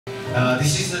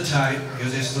This is the time, यो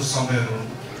जस्तो समयहरू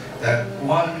that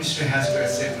one ministry has to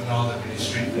accept another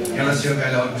ministry. एउटा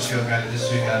सेवकाले अर्को सेवकाले चाहिँ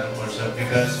स्वीकार्नुपर्छ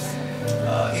because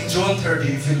in John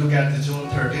 30, if you look at the John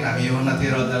 13, हामी यूहन्ना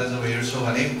 13 अध्यायलाई जब हेर्छौँ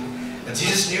भने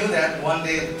Jesus knew that one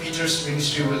day Peter's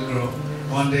ministry will grow.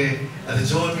 One day the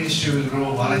John ministry will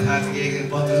grow. उहाँलाई थाहा थियो कि एक दिन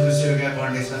पत्रुसको सेवकाई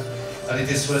बढ्नेछ अनि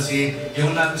त्यसपछि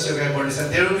यूहन्नाको सेवकाई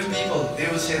बढ्नेछ. There will be people, they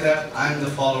will say that I am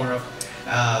the follower of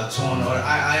John or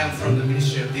I am from the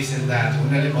ministry of this and that.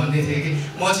 उनीहरूले भन्ने थियो कि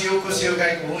म चाहिँ योको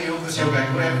सेवकाईको हुँ, योको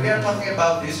सेवकाईको हुँ. And we are talking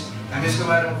about this. हामी यसको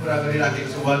बारेमा कुरा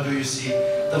गरिराखेको छौँ. What do you see?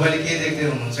 तपाईले के देख्दै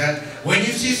हुनुहुन्छ? When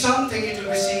you see something, it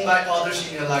will be seen by others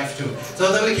in your life too. So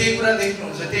तपाईले केही कुरा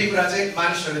देख्नुहुन्छ, त्यही कुरा चाहिँ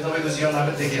मानिसहरूले तपाईको जीवनमा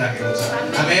पनि देखिराखेको हुन्छ.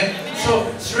 Amen. So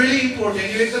it's really important.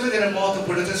 यो एकदमै धेरै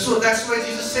महत्त्वपूर्ण छ. So that's why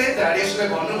Jesus said that. यसले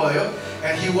भन्नुभयो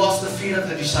and he washed the feet of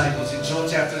the disciples in John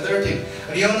chapter 13.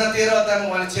 अनि यूहन्ना 13 अध्यायमा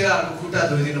उहाँले चेलाहरूको खुट्टा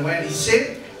धोइदिनु भयो. And he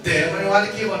said there, अनि उहाँले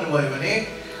के भन्नुभयो भने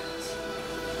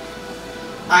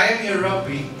I am your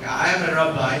rabbi, I am a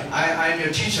rabbi, I am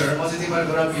your teacher, म चाहिँ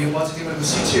तिमीहरूको रब्बी हुँ, म चाहिँ तिमीहरूको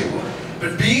शिक्षक हुँ.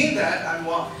 But being that I'm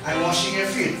washing your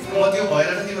feet, म त्यो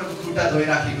भएर पनि तिमीहरूको खुट्टा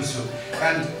धोइराखेको छु.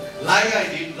 And like I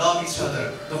did, love each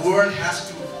other. The world has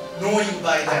to know you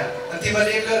by that. And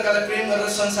तिमीहरूले एकअर्कालाई प्रेम गरेर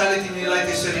संसारले तिमीलाई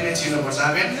त्यसरी नै चिन्नुपर्छ.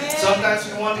 Amen. Sometimes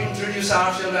we want to introduce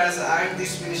ourselves as I am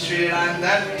this ministry and I am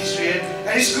that ministry,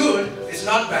 and it's good, it's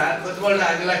not bad, but what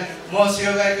हामीलाई म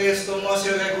सेवकाईको यस्तो म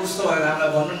सेवकाईको उस्तो भनेर हामीलाई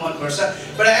भन्नु मन पर्छ.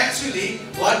 But actually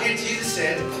what did Jesus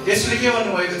said? यसले के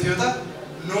भन्नुभएको थियो त?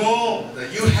 No,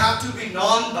 you have to be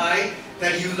known by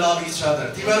that you love each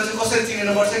other. तिमीहरू चाहिँ कसरी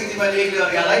चिनिनुपर्छ कि तिमीहरूले एकले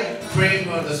अर्कालाई प्रेम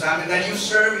गर्छौ. I mean that you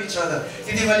serve each other.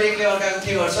 कि तिमीहरूले एकले अर्काको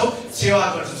के गर्छौ? सेवा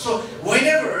गर्छौ. So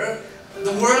whenever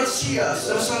the world see us,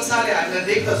 जब संसारले हामीलाई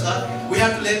देख्दछ, we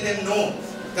have to let them know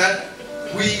that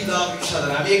we love each other.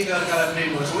 हामी एकले अर्कालाई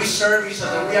प्रेम गर्छौँ. We serve each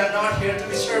other. We are not here to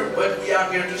be served, but we are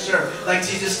here to serve, like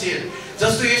Jesus did.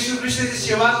 जस्तो येशू ख्रीष्टले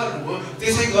सेवा गर्नुभयो,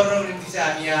 त्यसै गर्नको निम्ति चाहिँ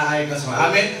हामी यहाँ आएका छौँ.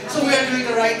 Amen. So we are doing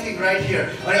the right thing right here.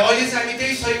 अनि अहिले चाहिँ हामी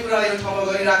त्यही सही कुरालाई यो ठाउँमा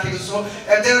गरिराखेको छौँ.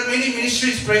 And there are many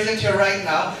ministries present here right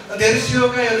now. धेरै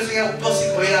सेवकाईहरू चाहिँ यहाँ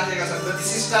उपस्थित भइराखेका छन्. But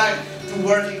this is time to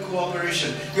work in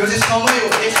cooperation. यो चाहिँ समय हो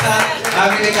एकसाथ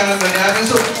हामीले काम गर्ने. Amen.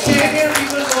 So senior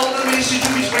people all the ministry to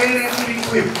be trained and to be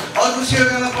equipped. अर्को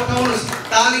सेवकाईलाई पठाउनुहोस्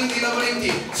तालिम दिनको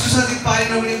निम्ति, सुसज्जित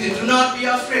पारिनको निम्ति. Do not be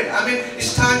afraid. I mean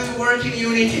it's time to work in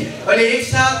unity. अहिले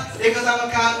एकसाथ एकतामा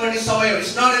काम गर्ने समय हो.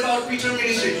 It's not about Peter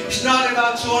ministry. It's not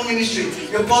about John ministry.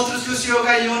 यो पत्रुसको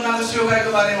सेवकाई, यूहन्नाको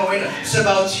सेवकाईको बारेमा होइन. It's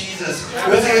about Jesus.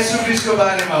 यो चाहिँ येशू ख्रीष्टको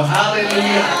बारेमा हो.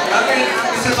 Hallelujah. I mean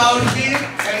it's about him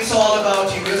and it's all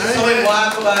about him. यो चाहिँ सबै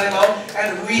उहाँको बारेमा हो.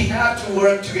 And we have to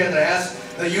work together as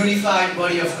the unified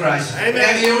body of Christ. And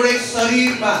एउटै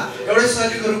शरीरमा, एउटै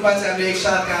शरीरको रूपमा चाहिँ हामीले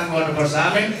एकसाथ काम गर्नुपर्छ.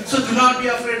 Amen. So do not be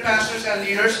afraid, pastors and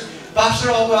leaders. Pastor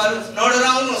अगुवाहरू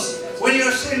नडराउनुहोस्. When you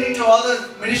are sending to other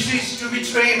ministries to be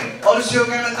trained, अरू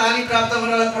सेवकाईमा तालिम प्राप्त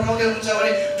गर्नलाई पठाउँदै हुनुहुन्छ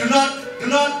भने do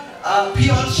not be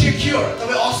unsecure.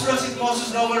 तपाईं असुरक्षित महसुस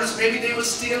नगर्नुहोस्. Maybe they will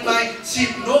steal my sheep.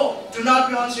 No, do not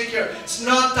be unsecure. It's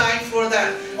not time for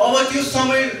that. अब त्यो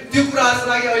समय त्यो कुराहरुको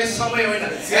लागि अहिले समय होइन.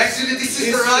 Actually this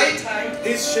is the right time.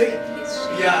 This sheep.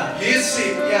 Yeah, his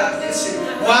sheep. Yeah, his sheep.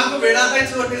 उहाँको भेडालाई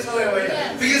छोड्ने समय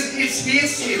होइन. Because it's his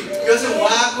sheep. यो चाहिँ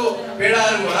उहाँको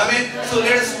भेडाहरु हो. Amen. So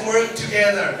let us work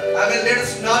together. Amen. Let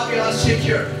us not be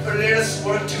unsecure, but let us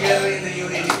work together in the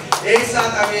unity. एक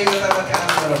साथ हामी एकतामा काम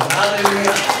गरौँ.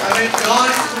 Hallelujah. Amen. God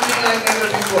is moving like never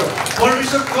before.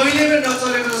 परमेश्वर कहिले पनि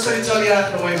नचलेको जसरी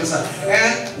चलिराख्नु भएको छ.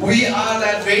 And we are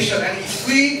that vision. And if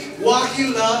we walk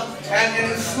in love and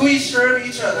if we serve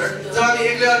each other, जब हामी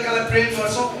एकले अर्कालाई प्रेम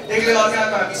गर्छौँ, एकले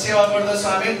अर्काको हामी सेवा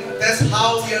गर्दछौँ. Amen. That's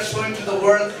how we are showing to the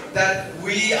world that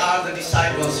we are the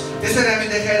disciples. त्यसरी हामी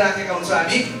देखाइराखेका हुन्छौँ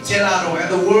हामी चेलाहरू. And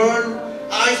the world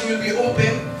eyes will be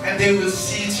open and they will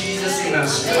see Jesus in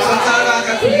us. संसारको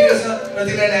आँखा खुलिएको छ र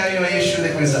तिनीहरूले हामीमा येशू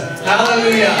देख्नेछ.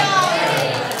 Hallelujah.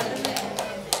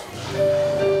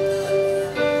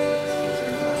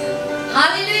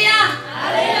 Hallelujah.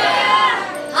 Hallelujah.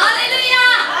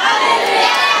 Hallelujah.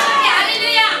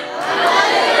 Hallelujah.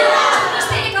 Hallelujah.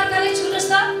 कर्ताले छुनुहोस्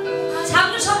त.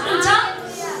 छाप्नु सक्नुहुन्छ?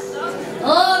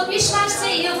 हो, विश्वास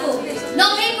चाहिँ यो हो.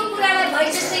 नभएको कुरालाई भइ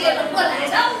जस्तै गर्न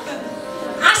बोलाएर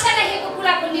आशा राखेको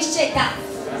कुराको निश्चयता.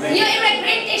 यो एउटा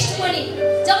ग्रेट टेस्टिमोनी.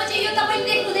 जब चाहिँ यो तपाईले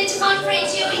देख्नुहुँदैछ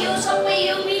कन्फरेन्स यो सबै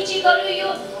यो मिटिङहरु यो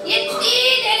यति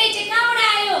धेरै चाहिँ कहाँबाट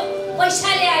आयो?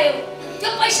 पैसाले आयो. त्यो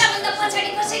पैसा भन्दा पछाडी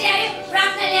कसरी आयो?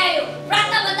 प्रार्थनाले आयो.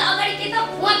 प्रार्थना भन्दा अगाडि के त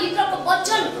उहाँ भित्रको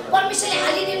वचन परमेश्वरले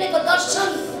हालिदिएको दर्शन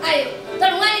आयो. तर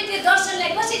उहाँले त्यो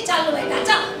दर्शनलाई कसरी चाल्नु भयो थाहा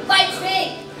छ? By faith.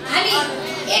 हामी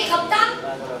एक हप्ता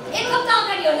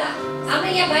अगाडि होला हाम्रो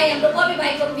यहाँ भाइ हाम्रो कवि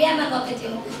भाइको बिहामा गएको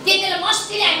थियौँ। त्यतिबेला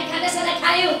मस्तीले हामी खानासाना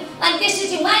खायौँ अनि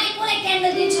त्यसपछि उहाँले कुनै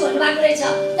क्यान्डल दिन्छु भन्नुभएको रहेछ,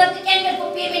 तर त्यो क्यान्डलको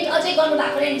पेमेन्ट अझै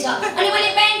गर्नुभएको रहेछ। अनि मैले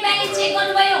ब्याङ्क ब्यालेन्स चेक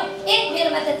गर्नुभयो,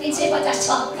 मेरोमा त 350 छ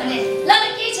भने ल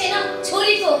केही छैन,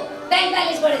 छोरीको ब्याङ्क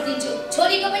ब्यालेन्सबाट दिन्छु,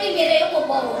 छोरीको पनि मेरै हो, म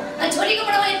बाउ हो। अनि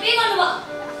छोरीकोबाट मैले पे गर्नुभयो।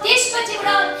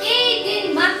 त्यसपछिबाट केही दिन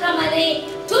मात्रमा नै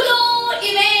ठुलो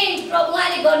इभेन्ट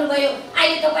उहाँले गर्नुभयो।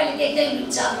 अहिले तपाईँले देख्दै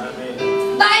हुनुहुन्छ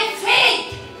बाइ फेथ।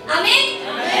 आमेन।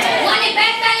 उहाँले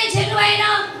ब्याङ्क ब्यालेन्स हेर्नु भएन,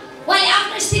 उहाँले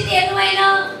आफ्नो स्थिति हेर्नु भएन,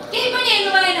 केही पनि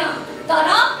हेर्नु भएन, तर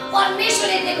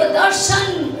परमेश्वरले दिएको दर्शन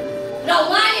र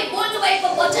उहाँले बोल्नुभएको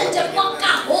वचन चाहिँ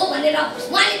पक्का हो भनेर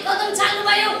उहाँले कदम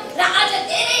चाल्नुभयो र आज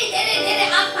धेरै धेरै धेरै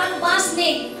आत्माहरू बाँच्ने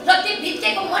र त्यो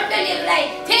भित्तेको मण्डलीहरूलाई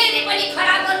फेरि पनि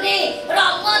खडा गर्ने र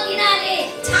मदिनाले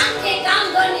छान्ने काम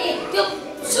गर्ने त्यो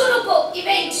सुरुको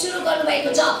इभेन्ट सुरु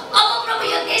गर्नुभएको छ। अब प्रभु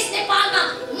यो देश नेपालमा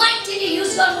माइटीली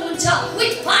युज गर्नुहुन्छ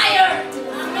विथ फायर।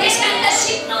 त्यसकारण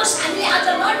सिक्नुहोस्, हामीले आज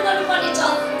लर्न गर्नुपर्ने छ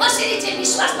कसरी चाहिँ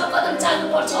विश्वासमा कदम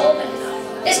चाल्नुपर्छ हो भनेर।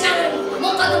 त्यसकारण म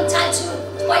कदम चाल्छु,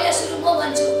 पहिला सुरु म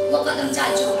भन्छु, म कदम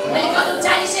चाल्छु, मैले कदम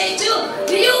चालिसकेको छु।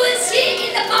 You will see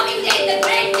in the coming day the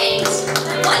great things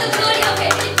for the glory of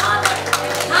Heavenly Father.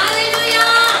 Hallelujah.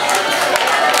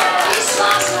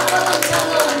 विश्वासमा कदम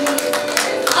चाल्नु भन्ने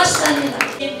धन्यवाद।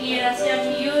 लिएर चाहिँ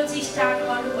अनि यो चाहिँ स्टार्ट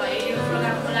गर्नुभयो यो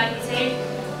प्रोग्रामको लागि चाहिँ।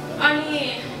 अनि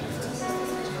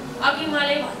अघि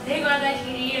मलाई भन्दै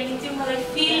गर्दाखेरि अनि त्यो मलाई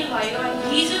फिल भयो। अनि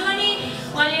हिजो पनि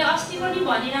उहाँले अस्ति पनि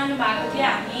भनिरहनु भएको थियो,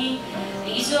 हामी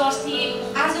हिजो अस्ति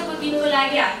आजको दिनको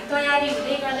लागि हामी तयारी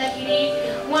हुँदै गर्दाखेरि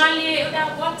उहाँले एउटा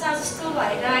बच्चा जस्तो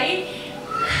भएर है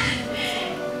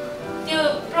त्यो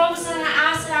प्रभुसँग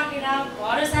आश राखेर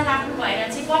भरोसा राख्नु भएर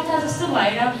चाहिँ बच्चा जस्तो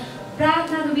भएर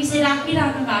प्रार्थनाको विषय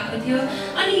राखिरहनु भएको थियो।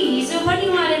 अनि हिजो पनि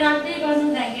उहाँले राख्दै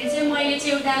गर्नुहुँदाखेरि चाहिँ मैले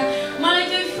चाहिँ एउटा मलाई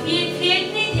त्यो फेथ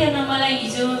नै थिएन, मलाई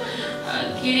हिजो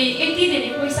के अरे यति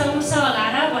धेरै पैसा उठ्छ होला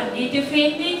र भन्ने त्यो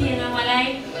फेथ नै थिएन मलाई।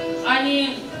 अनि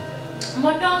म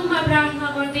टङमा प्रार्थना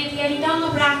गर्दै थिएँ। अनि टङमा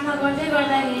प्रार्थना गर्दै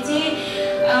गर्दाखेरि चाहिँ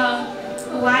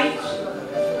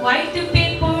व्हाइट त्यो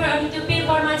पेपर, अनि त्यो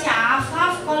पेपरमा चाहिँ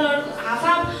हाफ कलर हाफ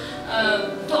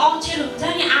त्यो अक्षर हुन्छ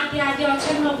नि, आधी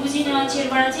अक्षर नबुझिने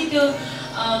अक्षरबाट चाहिँ त्यो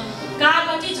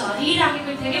कागज चाहिँ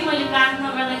झरिराखेको थियो कि मैले प्रार्थना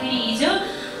गर्दाखेरि हिजो।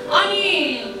 अनि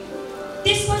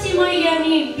त्यसपछि मैले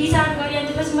अनि विचार गरेँ,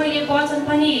 अनि त्यसपछि मैले वचन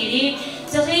पनि हेरेँ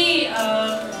जसै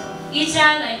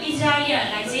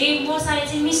इजरायलीहरूलाई चाहिँ मोसाले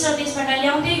चाहिँ मिश्र देशबाट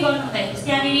ल्याउँदै गर्नुहुँदाखेरि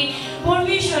त्यहाँनिर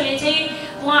परमेश्वरले चाहिँ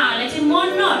उहाँहरूलाई चाहिँ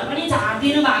मन्नहरू पनि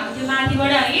झारिदिनु भएको थियो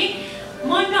माथिबाट है,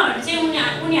 मन्नहरू चाहिँ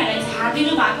उनीहरूलाई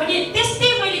झारिदिनु भएको नि। त्यस्तै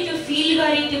मैले त्यो फिल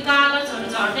गरेँ, त्यो कागजहरू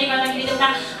झर्दै गर्दाखेरि एउटा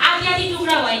आधी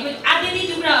टुक्रा भएको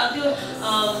त्यो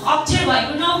अक्षर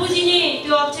भएको नबुझिने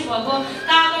त्यो अक्षर भएको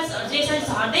कागजहरू चाहिँ यसरी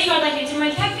झर्दै गर्दाखेरि चाहिँ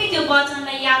मैले ठ्याक्कै त्यो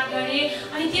वचनलाई याद गरेँ।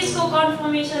 अनि त्यसको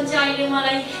कन्फर्मेसन चाहिँ अहिले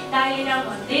मलाई दाइले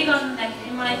भन्दै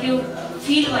गर्नुहुँदाखेरि मलाई त्यो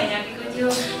फिल भइराखेको थियो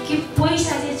कि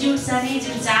पैसा चाहिँ जुट्छ नै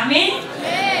जुट्छ। आमेन।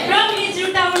 प्रभुले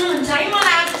जुटाउनुहुन्छ है।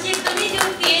 मलाई आज चाहिँ एकदमै त्यो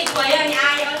फेथ भयो। अनि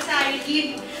आयो कि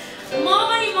म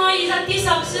पनि मैले जति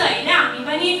सक्छु होइन, हामी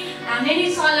पनि हामीले नि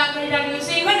सल्लाह गरिराखेको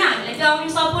छु। इभन हामीलाई त्यो आउने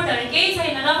सपोर्टहरू केही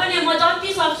छैन र पनि म जति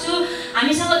सक्छु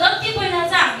हामीसँग जति पैसा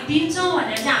छ हामी दिन्छौँ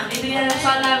भनेर चाहिँ हामीले दुईजना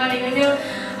सल्लाह गरेको थियो।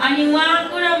 अनि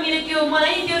उहाँको र मेरो त्यो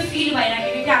मलाई त्यो फिल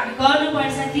भइराखेको थियो हामी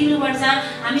गर्नुपर्छ, दिनुपर्छ।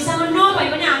 हामीसँग नभए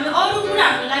पनि हामी अरू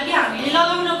कुराहरूको लागि हामीले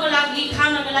लगाउनको लागि,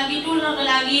 खानको लागि, डुल्नको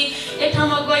लागि एक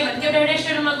ठाउँमा गयो भने एउटा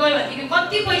रेस्टुरेन्टमा गयो भनेदेखि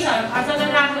कति पैसाहरू खर्च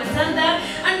गरेर राख्नु हुन्छ नि त।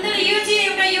 अनि तर यो चाहिँ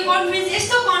एउटा यो कन्फरेन्स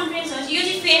यस्तो कन्फरेन्स हो, यो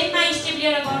चाहिँ फेथमा स्टेप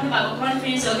लिएर गर्नुभएको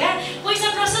कन्फरेन्स हो क्या। पैसा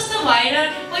प्रशस्त भएर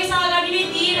पैसा अगाडि नै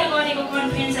दिएर गरेको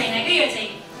कन्फरेन्स होइन क्या, यो चाहिँ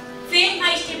फेथमा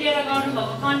स्टेप लिएर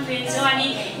गर्नुभएको कन्फरेन्स हो। अनि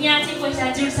यहाँ चाहिँ पैसा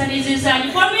जुट्छ नि जुट्छ। अनि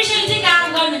परमेश्वरले चाहिँ काम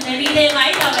गर्नुहुन्छ हृदयमा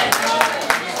है तपाईँहरूको।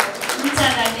 हुन्छ,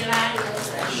 धन्यवाद।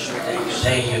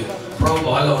 Thank you. प्रभु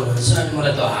भलो हुनुहुन्छ। अनि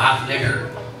मलाई त हाफ लेटर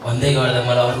भन्दै गर्दा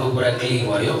मलाई अर्को कुरा केही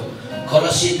भयो।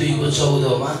 कलसी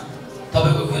 2:14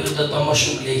 तपाईँको विरुद्ध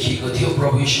तमसुक लेखिएको थियो,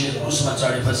 प्रभु यीशुले क्रुसमा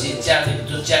चढेपछि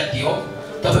च्यातियो,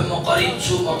 तपाईँ म गरिब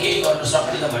छु, म केही गर्न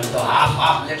सक्दिनँ भने त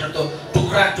हाफ लेटर त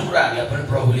टुक्राहरूलाई पनि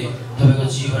प्रभुले तपाईँको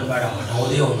जीवनबाट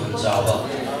हटाउँदै हुनुहुन्छ। अब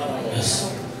यस